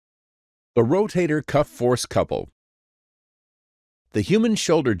The rotator cuff force couple. The human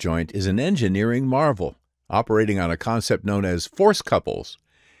shoulder joint is an engineering marvel, operating on a concept known as force couples.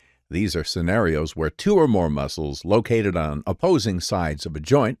 These are scenarios where two or more muscles located on opposing sides of a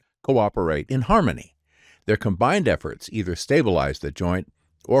joint cooperate in harmony. Their combined efforts either stabilize the joint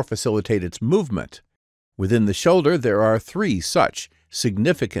or facilitate its movement. Within the shoulder, there are three such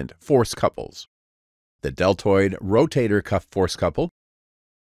significant force couples: the deltoid-rotator cuff force couple,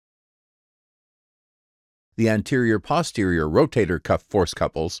 the anterior-posterior rotator cuff force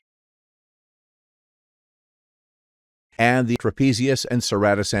couples, and the trapezius and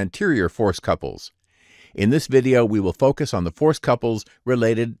serratus anterior force couples. In this video, we will focus on the force couples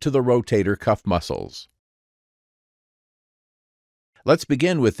related to the rotator cuff muscles. Let's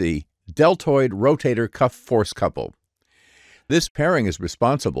begin with the deltoid-rotator cuff force couple. This pairing is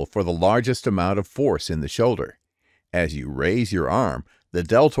responsible for the largest amount of force in the shoulder. As you raise your arm, the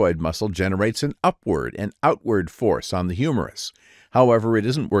deltoid muscle generates an upward and outward force on the humerus. However, it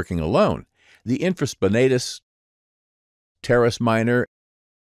isn't working alone. The infraspinatus, teres minor,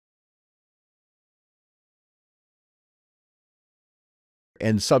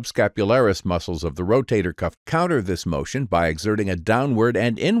 and subscapularis muscles of the rotator cuff counter this motion by exerting a downward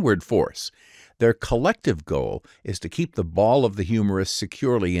and inward force. Their collective goal is to keep the ball of the humerus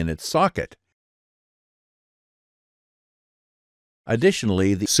securely in its socket.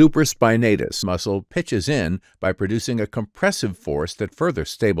 Additionally, the supraspinatus muscle pitches in by producing a compressive force that further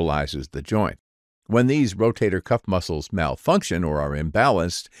stabilizes the joint. When these rotator cuff muscles malfunction or are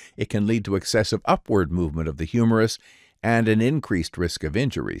imbalanced, it can lead to excessive upward movement of the humerus and an increased risk of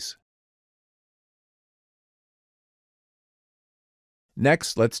injuries.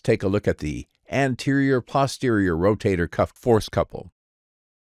 Next, let's take a look at the anterior-posterior rotator cuff force couple.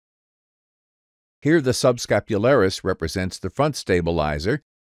 Here, the subscapularis represents the front stabilizer,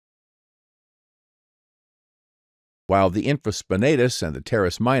 while the infraspinatus and the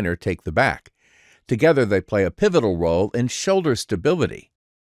teres minor take the back. Together, they play a pivotal role in shoulder stability.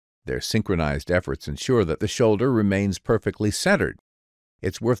 Their synchronized efforts ensure that the shoulder remains perfectly centered.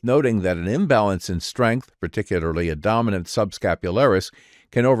 It's worth noting that an imbalance in strength, particularly a dominant subscapularis,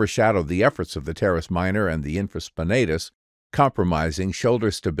 can overshadow the efforts of the teres minor and the infraspinatus, compromising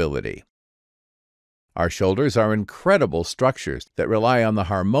shoulder stability. Our shoulders are incredible structures that rely on the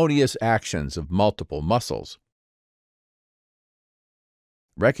harmonious actions of multiple muscles.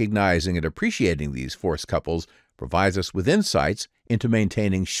 Recognizing and appreciating these force couples provides us with insights into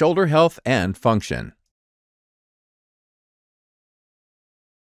maintaining shoulder health and function.